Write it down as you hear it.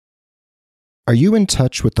Are you in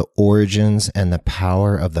touch with the origins and the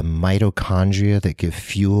power of the mitochondria that give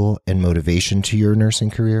fuel and motivation to your nursing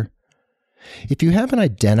career? If you haven't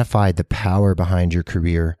identified the power behind your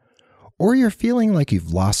career, or you're feeling like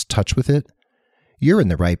you've lost touch with it, you're in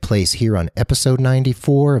the right place here on episode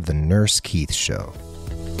 94 of the Nurse Keith Show.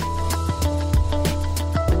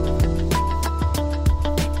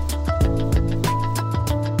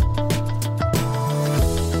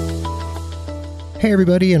 Hey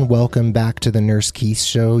everybody, and welcome back to the Nurse Keith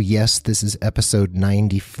Show. Yes, this is episode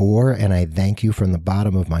 94, and I thank you from the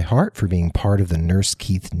bottom of my heart for being part of the Nurse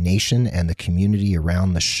Keith Nation and the community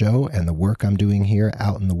around the show and the work I'm doing here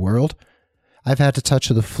out in the world. I've had to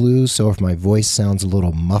touch of the flu, so if my voice sounds a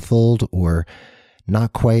little muffled or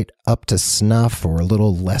not quite up to snuff or a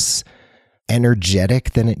little less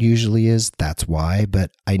energetic than it usually is, that's why. But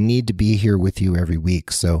I need to be here with you every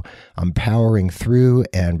week, so I'm powering through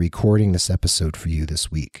and recording this episode for you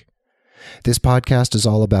this week. This podcast is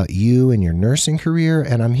all about you and your nursing career,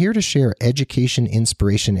 and I'm here to share education,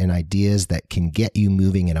 inspiration, and ideas that can get you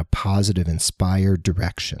moving in a positive, inspired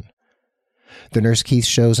direction. The Nurse Keith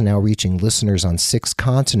Show is now reaching listeners on 6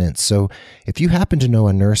 continents, so if you happen to know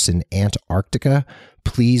a nurse in Antarctica,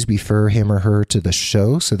 please refer him or her to the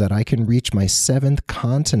show so that I can reach my 7th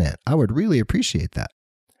continent. I would really appreciate that.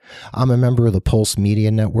 I'm a member of the Pulse Media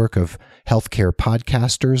Network of healthcare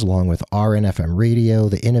podcasters, along with RNFM Radio,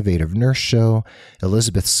 The Innovative Nurse Show,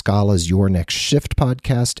 Elizabeth Scala's Your Next Shift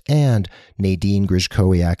podcast, and Nadine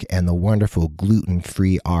Grzkowiak and the wonderful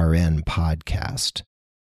Gluten-Free RN podcast.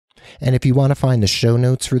 And if you want to find the show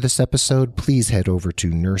notes for this episode, please head over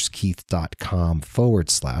to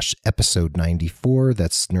nursekeith.com/episode 94.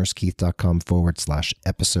 That's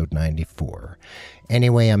nursekeith.com/episode 94.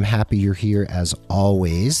 Anyway, I'm happy you're here as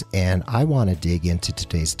always, and I want to dig into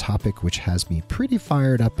today's topic, which has me pretty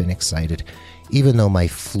fired up and excited, even though my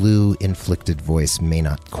flu-inflicted voice may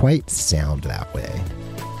not quite sound that way.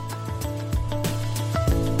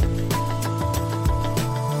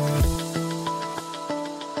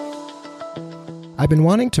 I've been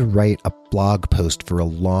wanting to write a blog post for a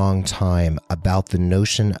long time about the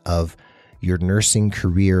notion of your nursing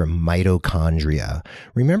career mitochondria.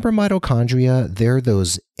 Remember mitochondria? They're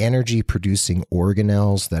those energy-producing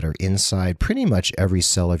organelles that are inside pretty much every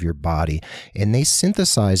cell of your body, and they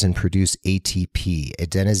synthesize and produce ATP,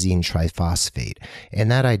 adenosine triphosphate.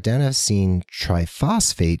 And that adenosine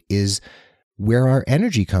triphosphate is where our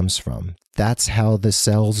energy comes from. That's how the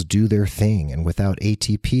cells do their thing, and without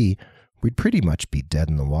ATP, we'd pretty much be dead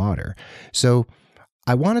in the water. So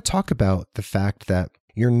I want to talk about the fact that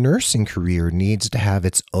your nursing career needs to have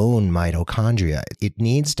its own mitochondria. It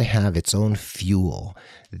needs to have its own fuel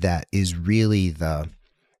that is really the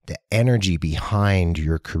energy behind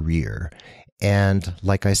your career. And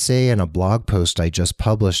like I say in a blog post I just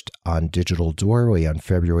published on Digital Doorway on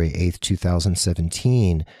February 8th,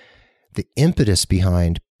 2017, the impetus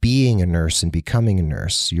behind being a nurse and becoming a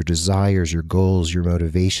nurse, your desires, your goals, your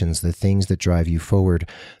motivations, the things that drive you forward,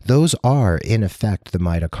 those are, in effect, the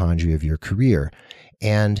mitochondria of your career.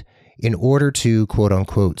 And in order to, quote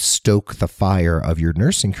unquote, stoke the fire of your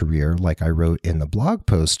nursing career, like I wrote in the blog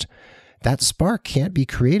post, that spark can't be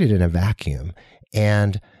created in a vacuum.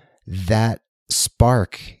 And that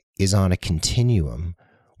spark is on a continuum.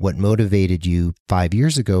 What motivated you 5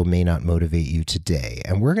 years ago may not motivate you today.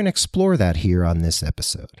 And we're going to explore that here on this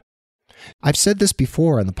episode. I've said this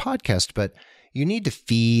before on the podcast, but you need to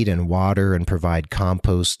feed and water and provide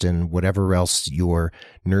compost and whatever else your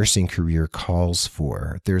nursing career calls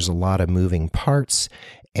for. There's a lot of moving parts.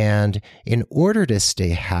 And in order to stay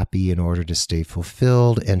happy, in order to stay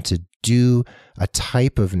fulfilled, and to do a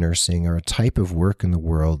type of nursing or a type of work in the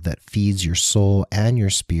world that feeds your soul and your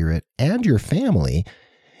spirit and your family,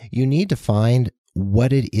 you need to find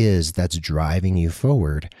what it is that's driving you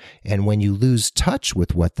forward. And when you lose touch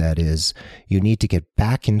with what that is, you need to get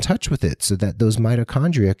back in touch with it so that those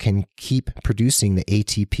mitochondria can keep producing the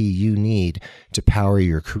ATP you need to power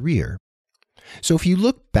your career. So if you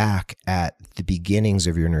look back at the beginnings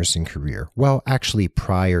of your nursing career, well, actually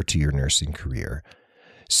prior to your nursing career,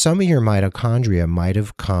 some of your mitochondria might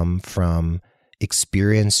have come from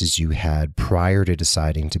experiences you had prior to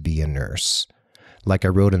deciding to be a nurse. Like I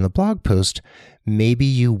wrote in the blog post, maybe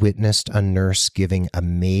you witnessed a nurse giving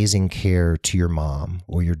amazing care to your mom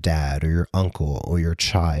or your dad or your uncle or your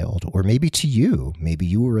child, or maybe to you. Maybe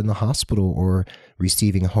you were in the hospital or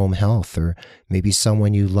receiving home health, or maybe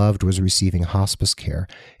someone you loved was receiving hospice care,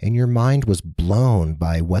 and your mind was blown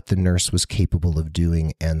by what the nurse was capable of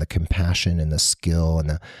doing and the compassion and the skill and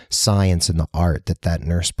the science and the art that that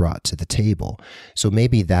nurse brought to the table. So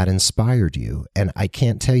maybe that inspired you. And I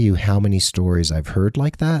can't tell you how many stories I've heard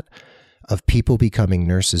like that, of people becoming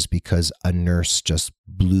nurses because a nurse just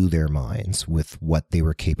blew their minds with what they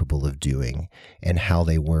were capable of doing and how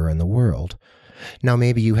they were in the world. Now,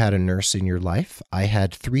 maybe you had a nurse in your life. I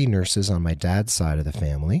had 3 nurses on my dad's side of the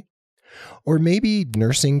family. Or maybe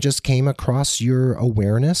nursing just came across your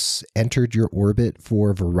awareness, entered your orbit for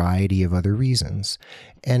a variety of other reasons.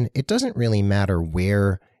 And it doesn't really matter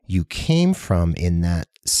where you came from in that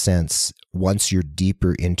sense once you're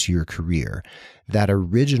deeper into your career. That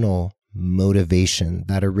original motivation,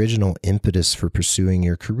 that original impetus for pursuing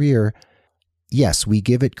your career, yes, we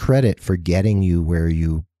give it credit for getting you where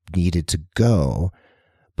you needed to go.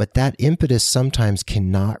 But that impetus sometimes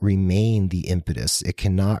cannot remain the impetus. It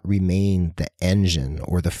cannot remain the engine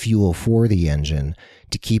or the fuel for the engine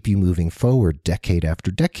to keep you moving forward decade after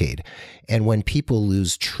decade. And when people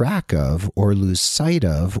lose track of or lose sight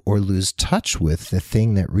of or lose touch with the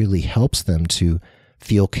thing that really helps them to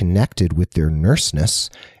feel connected with their nurseness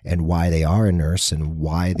and why they are a nurse and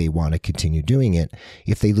why they want to continue doing it,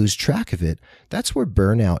 if they lose track of it, that's where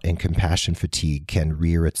burnout and compassion fatigue can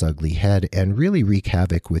rear its ugly head and really wreak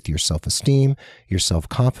havoc with your self-esteem, your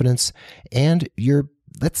self-confidence, and your,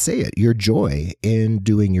 let's say it, your joy in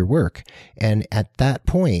doing your work. And at that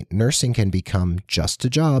point, nursing can become just a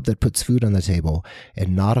job that puts food on the table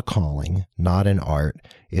and not a calling, not an art.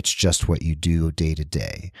 It's just what you do day to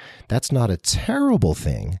day. That's not a terrible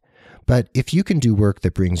thing, but if you can do work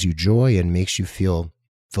that brings you joy and makes you feel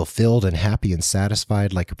fulfilled and happy and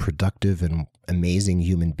satisfied like a productive and amazing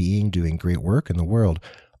human being doing great work in the world,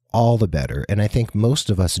 all the better. And I think most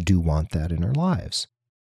of us do want that in our lives.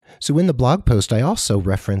 So in the blog post, I also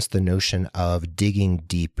referenced the notion of digging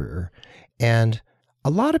deeper. And a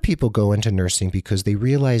lot of people go into nursing because they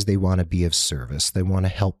realize they want to be of service. They want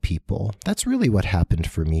to help people. That's really what happened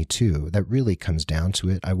for me too. That really comes down to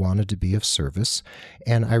it. I wanted to be of service,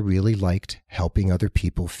 and I really liked helping other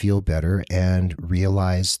people feel better and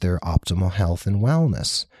realize their optimal health and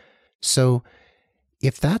wellness. So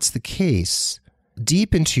if that's the case,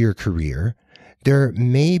 deep into your career, there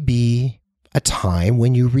may be a time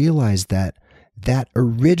when you realize that that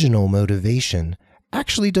original motivation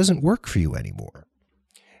actually doesn't work for you anymore.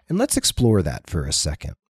 And let's explore that for a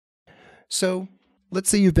second. So let's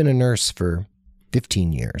say you've been a nurse for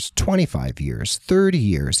 15 years, 25 years, 30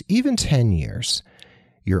 years, even 10 years.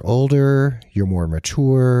 You're older, you're more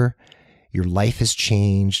mature, your life has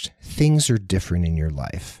changed, things are different in your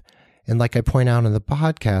life. And like I point out in the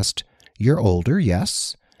podcast, you're older,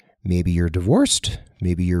 yes. Maybe you're divorced,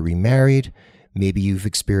 maybe you're remarried, maybe you've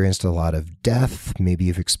experienced a lot of death, maybe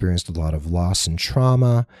you've experienced a lot of loss and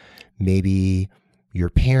trauma, maybe your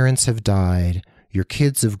parents have died, your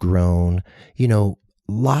kids have grown,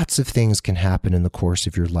 lots of things can happen in the course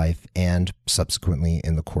of your life and subsequently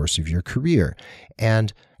in the course of your career.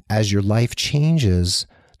 And as your life changes,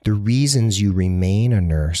 the reasons you remain a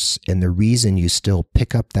nurse and the reason you still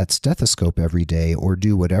pick up that stethoscope every day or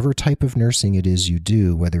do whatever type of nursing it is you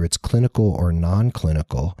do, whether it's clinical or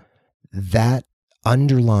non-clinical, that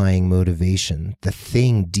underlying motivation, the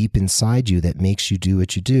thing deep inside you that makes you do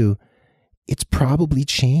what you do, it's probably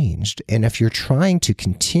changed. And if you're trying to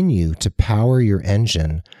continue to power your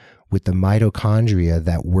engine with the mitochondria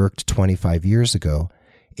that worked 25 years ago,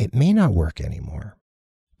 it may not work anymore.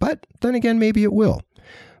 But then again, maybe it will.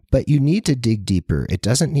 But you need to dig deeper. It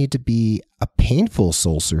doesn't need to be a painful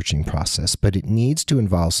soul-searching process, but it needs to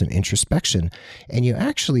involve some introspection. And you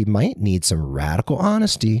actually might need some radical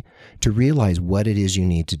honesty to realize what it is you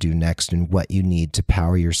need to do next and what you need to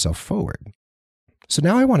power yourself forward. So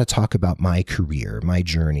now I want to talk about my career, my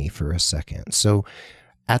journey for a second. So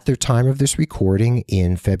at the time of this recording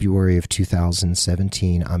in February of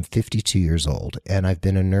 2017, I'm 52 years old, and I've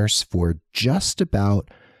been a nurse for just about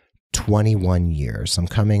 21 years. I'm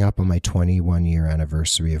coming up on my 21-year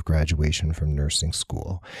anniversary of graduation from nursing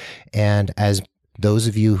school. And as those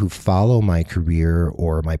of you who follow my career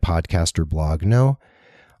or my podcast or blog know,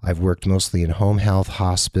 I've worked mostly in home health,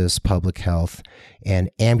 hospice, public health, and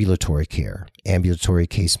ambulatory care, ambulatory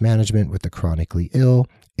case management with the chronically ill,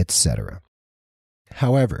 etc.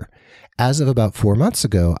 However, as of about 4 months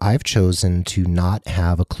ago, I've chosen to not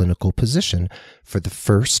have a clinical position for the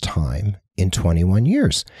first time in 21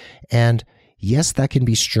 years. And yes, that can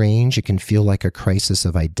be strange. It can feel like a crisis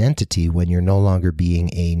of identity when you're no longer being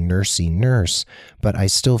a nursey nurse, but I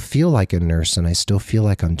still feel like a nurse and I still feel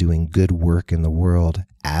like I'm doing good work in the world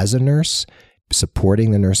as a nurse,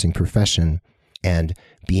 supporting the nursing profession and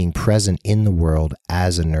being present in the world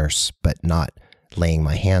as a nurse, but not laying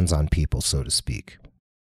my hands on people, so to speak.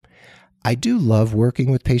 I do love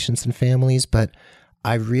working with patients and families, but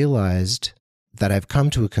I've realized that I've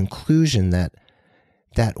come to a conclusion that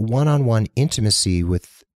one-on-one intimacy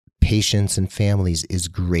with patients and families is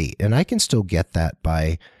great. And I can still get that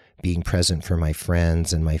by being present for my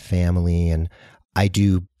friends and my family. And I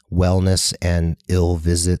do wellness and ill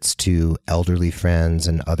visits to elderly friends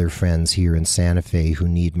and other friends here in Santa Fe who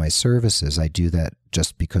need my services. I do that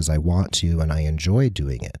just because I want to and I enjoy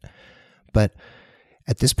doing it. But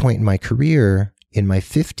at this point in my career, in my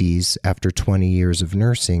 50s, after 20 years of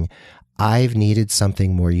nursing, I've needed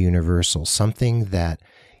something more universal, something that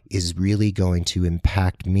is really going to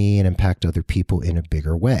impact me and impact other people in a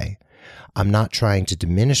bigger way. I'm not trying to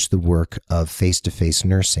diminish the work of face-to-face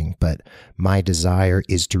nursing, but my desire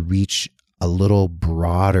is to reach a little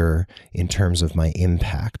broader in terms of my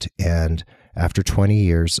impact. And after 20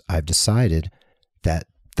 years, I've decided that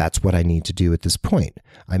that's what I need to do at this point.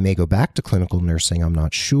 I may go back to clinical nursing, I'm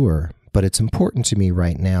not sure, but it's important to me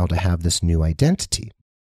right now to have this new identity.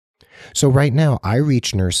 So right now, I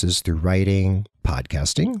reach nurses through writing,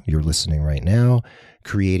 podcasting, you're listening right now,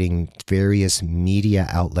 creating various media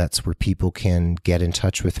outlets where people can get in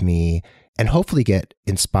touch with me and hopefully get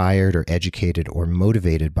inspired or educated or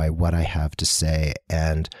motivated by what I have to say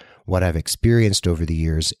and what I've experienced over the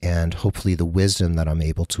years, and hopefully the wisdom that I'm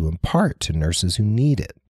able to impart to nurses who need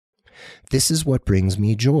it. This is what brings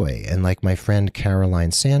me joy. And like my friend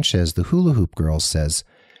Caroline Sanchez, the hula hoop girl, says,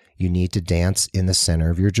 you need to dance in the center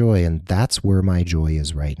of your joy. And that's where my joy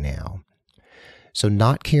is right now. So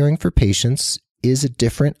not caring for patients is a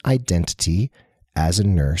different identity as a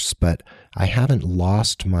nurse, but I haven't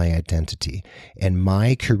lost my identity. And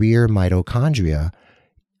my career mitochondria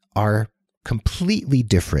are completely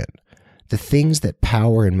different. The things that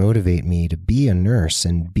power and motivate me to be a nurse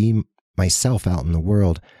and be myself out in the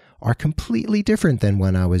world are completely different than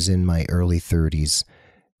when I was in my early 30s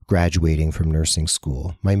graduating from nursing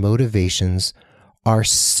school. My motivations are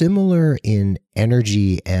similar in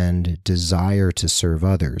energy and desire to serve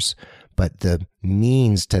others, but the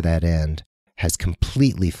means to that end has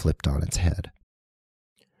completely flipped on its head.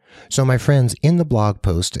 So my friends, in the blog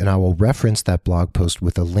post, and I will reference that blog post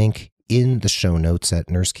with a link in the show notes at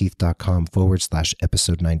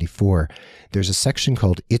nursekeith.com/episode 94, there's a section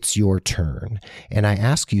called It's Your Turn. And I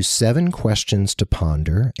ask you 7 questions to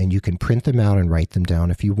ponder, and you can print them out and write them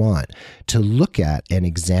down if you want, to look at and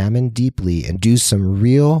examine deeply and do some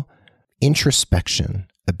real introspection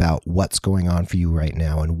about what's going on for you right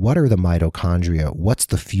now and what are the mitochondria, what's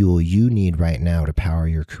the fuel you need right now to power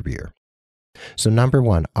your career. So number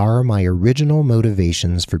 1, are my original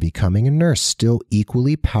motivations for becoming a nurse still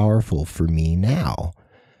equally powerful for me now?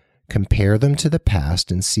 Compare them to the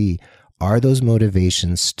past and see, are those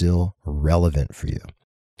motivations still relevant for you?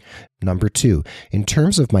 Number 2, in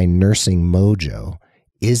terms of my nursing mojo,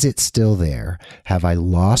 is it still there? Have I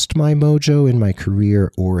lost my mojo in my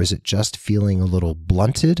career, or is it just feeling a little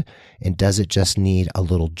blunted, and does it just need a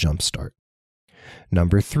little jumpstart?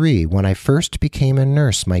 Number 3, when I first became a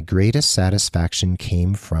nurse, my greatest satisfaction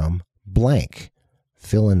came from blank.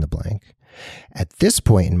 Fill in the blank. At this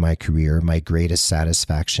point in my career, my greatest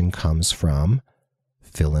satisfaction comes from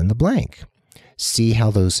fill in the blank. See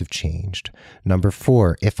how those have changed. Number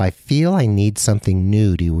 4, if I feel I need something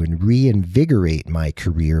new to reinvigorate my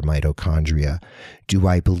career mitochondria, do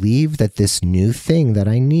I believe that this new thing that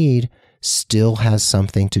I need still has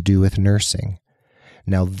something to do with nursing?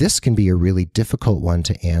 Now, this can be a really difficult one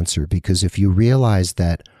to answer, because if you realize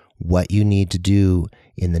that what you need to do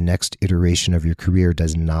in the next iteration of your career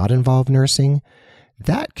does not involve nursing,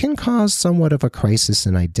 that can cause somewhat of a crisis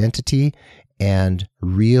in identity and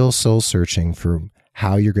real soul searching for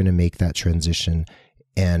how you're going to make that transition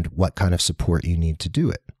and what kind of support you need to do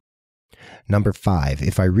it. Number 5,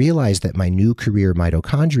 if I realize that my new career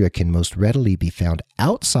mitochondria can most readily be found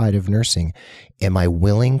outside of nursing, am I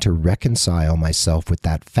willing to reconcile myself with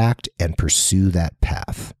that fact and pursue that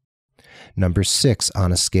path? Number 6,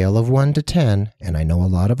 on a scale of 1 to 10, and I know a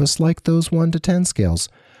lot of us like those 1 to 10 scales,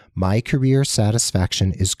 my career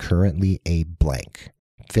satisfaction is currently a blank.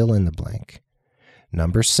 Fill in the blank.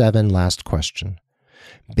 Number 7, last question.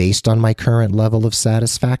 Based on my current level of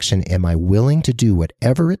satisfaction, am I willing to do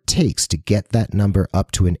whatever it takes to get that number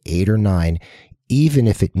up to an 8 or 9, even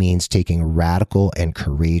if it means taking radical and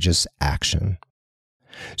courageous action?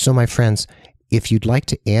 So my friends, if you'd like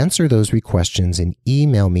to answer those questions and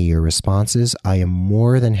email me your responses, I am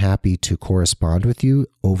more than happy to correspond with you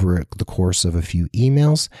over the course of a few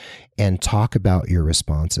emails and talk about your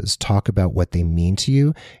responses, talk about what they mean to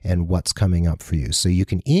you and what's coming up for you. So you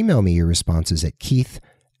can email me your responses at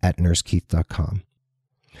keith@nursekeith.com.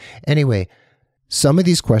 Anyway, some of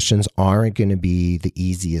these questions aren't going to be the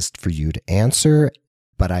easiest for you to answer,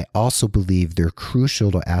 but I also believe they're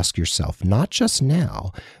crucial to ask yourself, not just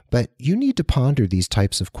now, but you need to ponder these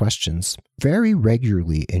types of questions very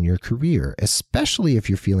regularly in your career, especially if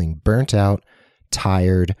you're feeling burnt out,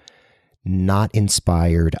 tired, not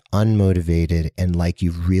inspired, unmotivated, and like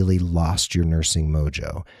you've really lost your nursing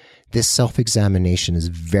mojo. This self-examination is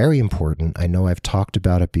very important. I know I've talked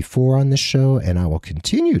about it before on this show, and I will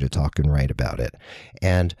continue to talk and write about it.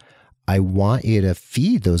 And I want you to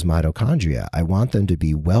feed those mitochondria. I want them to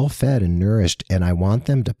be well-fed and nourished, and I want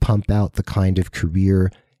them to pump out the kind of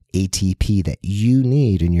career ATP that you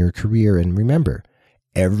need in your career. And remember,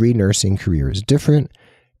 every nursing career is different.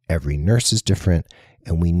 Every nurse is different.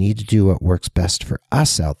 And we need to do what works best for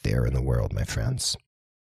us out there in the world, my friends.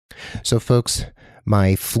 So, folks,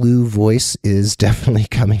 my flu voice is definitely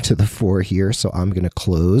coming to the fore here, so I'm going to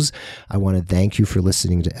close. I want to thank you for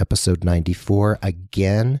listening to episode 94.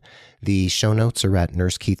 Again, the show notes are at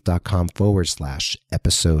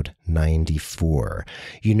nursekeith.com/episode 94.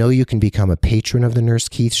 You know you can become a patron of the Nurse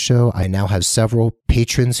Keith Show. I now have several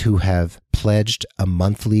patrons who have pledged a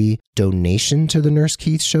monthly donation to the Nurse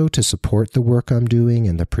Keith Show to support the work I'm doing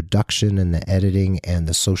and the production and the editing and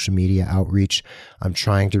the social media outreach. I'm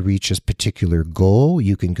trying to reach a particular goal.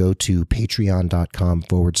 You can go to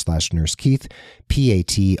patreon.com/Nurse Keith,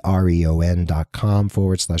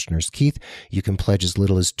 patreon.com/Nurse Keith. You can pledge as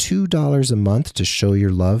little as $2 a month to show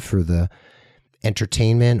your love for the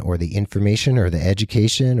entertainment or the information or the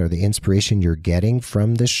education or the inspiration you're getting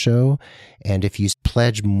from this show. And if you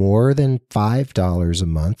pledge more than $5 a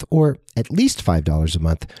month, or at least $5 a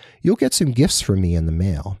month, you'll get some gifts from me in the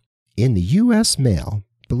mail, in the U.S. mail,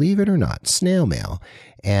 believe it or not, snail mail.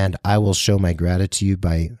 And I will show my gratitude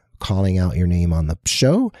by calling out your name on the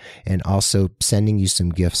show and also sending you some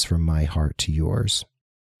gifts from my heart to yours.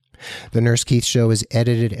 The Nurse Keith Show is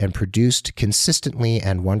edited and produced consistently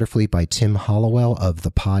and wonderfully by Tim Hollowell of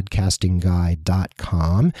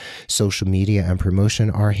thepodcastingguy.com. Social media and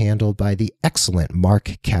promotion are handled by the excellent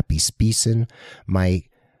Mark Cappy-Speason. My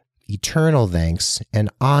eternal thanks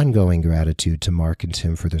and ongoing gratitude to Mark and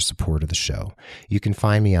Tim for their support of the show. You can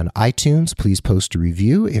find me on iTunes. Please post a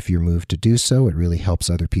review if you're moved to do so. It really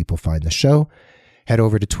helps other people find the show. Head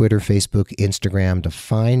over to Twitter, Facebook, Instagram to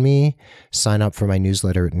find me. Sign up for my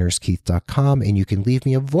newsletter at nursekeith.com, and you can leave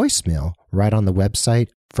me a voicemail right on the website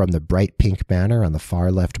from the bright pink banner on the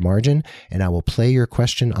far left margin, and I will play your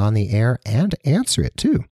question on the air and answer it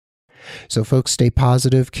too. So folks, stay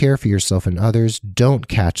positive, care for yourself and others, don't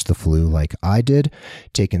catch the flu like I did,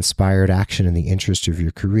 take inspired action in the interest of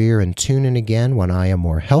your career, and tune in again when I am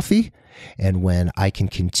more healthy and when I can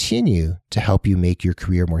continue to help you make your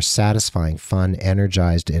career more satisfying, fun,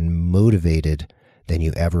 energized, and motivated than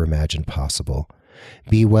you ever imagined possible.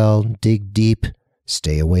 Be well, dig deep,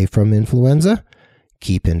 stay away from influenza,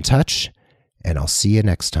 keep in touch, and I'll see you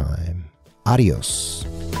next time. Adios.